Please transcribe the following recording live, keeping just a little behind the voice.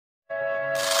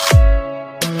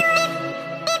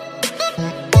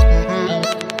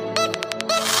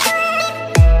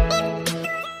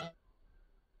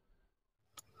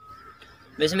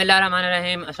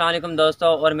बिस्मिल्लाहिर्रहमानिर्रहीम। अस्सलाम वालेकुम दोस्तों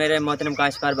और मेरे मोहतरम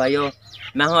काश्तकार भाइयों,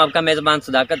 मैं हूं आपका मेज़बान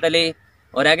सदाकत अली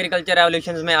और एग्रीकल्चर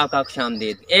रेवोल्यूशंस में आपका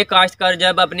खुशामदीद। एक काश्तकार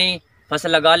जब अपनी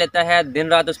फसल लगा लेता है, दिन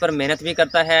रात उस पर मेहनत भी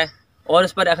करता है और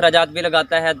उस पर अखराजात भी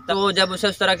लगाता है, तो जब उसे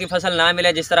उस तरह की फसल ना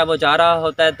मिले जिस तरह वो चाह रहा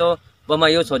होता है तो वह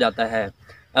मायूस हो जाता है।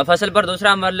 फसल पर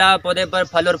दूसरा मरला पौधे पर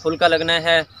फल और फूल का लगना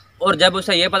है, और जब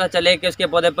उसे ये पता चले कि उसके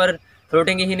पौधे पर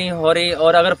फ्रूटिंग ही नहीं हो रही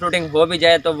और अगर फ्रूटिंग हो भी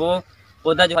जाए तो वो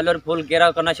पौधा जो फल और फूल केरा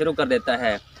करना शुरू कर देता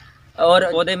है और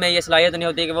पौधे में ये सलाहियत नहीं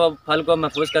होती कि वो फल को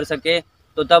महफूज कर सके,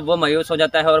 तो तब वो मायूस हो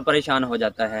जाता है और परेशान हो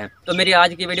जाता है। तो मेरी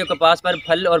आज की वीडियो कपास पर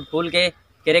फल और फूल के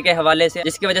केरे के हवाले से,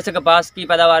 जिसकी वजह से कपास की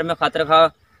पैदावार में खातरखा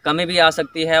कमी भी आ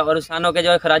सकती है और किसानों के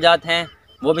जो अखराजात हैं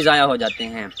वो भी ज़ाया हो जाते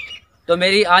हैं। तो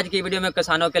मेरी आज की वीडियो में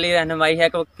किसानों के लिए रहनुमाई है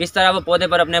कि किस तरह वो पौधे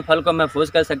पर अपने फल को महफूज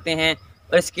कर सकते हैं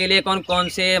और इसके लिए कौन कौन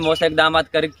से मौसम इकदाम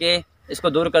करके इसको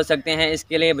दूर कर सकते हैं,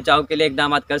 इसके लिए बचाव के लिए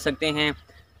इकदाम कर सकते हैं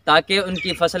ताकि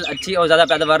उनकी फसल अच्छी और ज़्यादा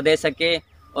पैदावार दे सके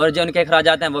और जो उनके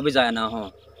अखराजात हैं वो भी ज़ाया ना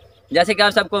हो। जैसे कि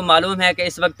आप सबको मालूम है कि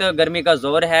इस वक्त गर्मी का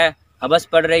ज़ोर है, हवस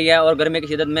पड़ रही है और गर्मी की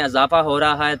शिद्दत में इजाफा हो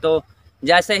रहा है। तो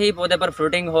जैसे ही पौधे पर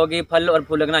फ्रूटिंग होगी, फल और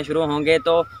फूल लगना शुरू होंगे,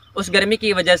 तो उस गर्मी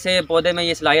की वजह से पौधे में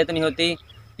ये सलाहियत नहीं होती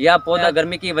या पौधा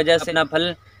गर्मी की वजह से ना फल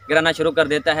गिराना शुरू कर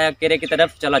देता है, केरे की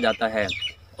तरफ चला जाता है।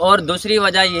 और दूसरी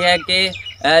वजह यह है कि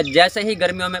जैसे ही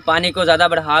गर्मियों में पानी को ज़्यादा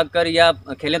बढ़ाकर या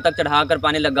खेलों तक चढ़ाकर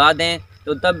पानी लगा दें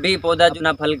तो तब भी पौधा जो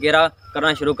ना फल केरा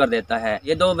करना शुरू कर देता है।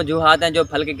 ये दो वजूहात हैं जो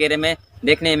फल के केरे में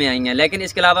देखने में आई हैं, लेकिन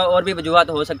इसके अलावा और भी वजूहात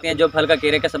हो सकती हैं जो फल का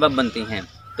केरे का सबब बनती हैं।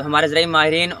 तो हमारे ज़राई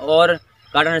माहिरीन और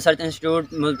कॉटन रिसर्च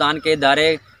इंस्टीट्यूट मुल्तान के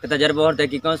इदारे के तजर्बों और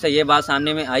तहकीकों से ये बात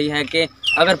सामने में आई है कि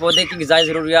अगर पौधे की ग़िज़ाई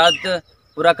ज़रूरियात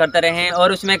पूरा करते रहें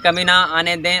और उसमें कमी ना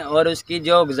आने दें और उसकी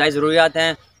जो ग़िज़ाई ज़रूरियात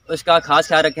हैं उसका खास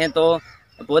ख्याल रखें, तो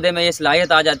पौधे में ये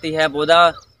सलाहियत आ जाती है, पौधा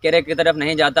केरे की तरफ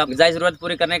नहीं जाता। ग़िज़ाई ज़रूरत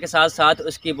पूरी करने के साथ साथ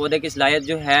उसकी पौधे की सलाहियत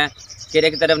जो है केरे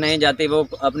की तरफ नहीं जाती, वो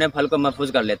अपने फल को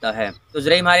महफूज कर लेता है। तो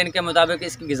ज़राई माहिरीन के मुताबिक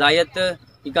इसकी ग़िज़ायत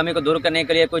की कमी को दूर करने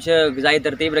के लिए कुछ ग़िज़ाई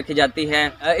तरतीब रखी जाती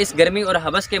है। इस गर्मी और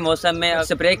हवस के मौसम में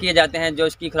स्प्रे किए जाते हैं जो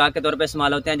इसकी खुराक के तौर पर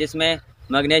इस्तेमाल होते हैं, जिसमें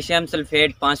मैग्नीशियम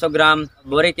सल्फेट 500 ग्राम,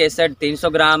 बोरिक एसिड 300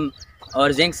 ग्राम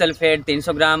और जिंक सल्फेट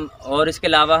 300 ग्राम और इसके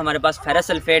अलावा हमारे पास फेरस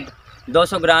सल्फेट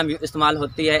 200 ग्राम इस्तेमाल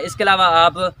होती है। इसके अलावा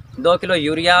आप 2 किलो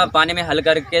यूरिया पानी में हल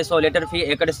करके 100 लीटर फी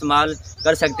एकड़ इस्तेमाल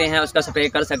कर सकते हैं, उसका स्प्रे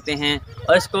कर सकते हैं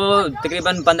और इसको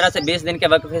तकरीबन 15 से 20 दिन के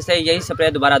वक्फे से यही स्प्रे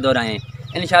दोबारा दोहराएं।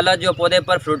 इंशाल्लाह जो पौधे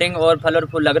पर फ्रूटिंग और फल और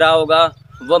फूल लग रहा होगा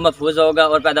वो महफूज होगा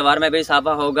और पैदावार में भी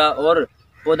इजाफा होगा और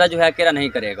पौधा जो है केरा नहीं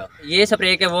करेगा। ये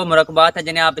स्प्रे के वो मुरक्बात हैं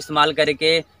जिन्हें आप इस्तेमाल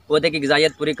करके पौधे की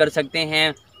ग़िज़ायत पूरी कर सकते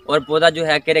हैं और पौधा जो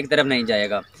है केरे की तरफ नहीं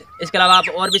जाएगा। इसके अलावा आप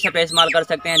और भी स्प्रे इस्तेमाल कर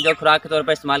सकते हैं जो खुराक के तौर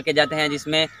पर इस्तेमाल किए जाते हैं,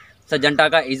 जिसमें सजंटा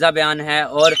का ईज़ा बयान है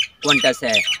और क्विंटस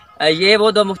है। ये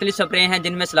वो दो मुख्तलिफ स्प्रे हैं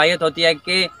जिनमें सलाहियत होती है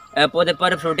कि पौधे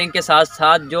पर फ्रूटिंग के साथ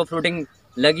साथ जो फ्रूटिंग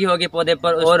लगी होगी पौधे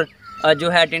पर और जो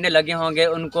है टिंडे लगे होंगे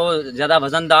उनको ज़्यादा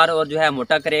वज़नदार और जो है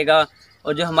मोटा करेगा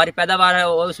और जो हमारी पैदावार है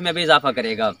उसमें भी इजाफा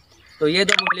करेगा। तो ये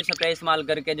दो मुख्तलिफ स्प्रे इस्तेमाल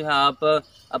करके जो है आप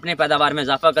अपनी पैदावार में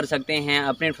इजाफा कर सकते हैं,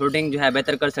 अपनी फ्रूटिंग जो है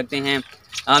बेहतर कर सकते हैं।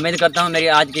 उम्मीद करता हूँ मेरी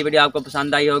आज की वीडियो आपको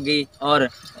पसंद आई होगी और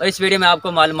इस वीडियो में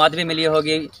आपको मालूमात भी मिली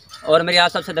होगी और मेरी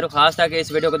आप सबसे दरख्वास्त है कि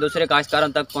इस वीडियो को दूसरे काश्तकारों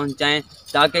तक पहुँचाएँ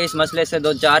ताकि इस मसले से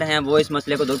दो चार हैं वो इस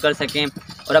मसले को दूर कर सकें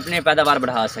और अपनी पैदावार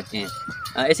बढ़ा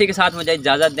सकें। इसी के साथ मुझे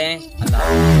इजाज़त दें।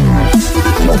 अल्लाह।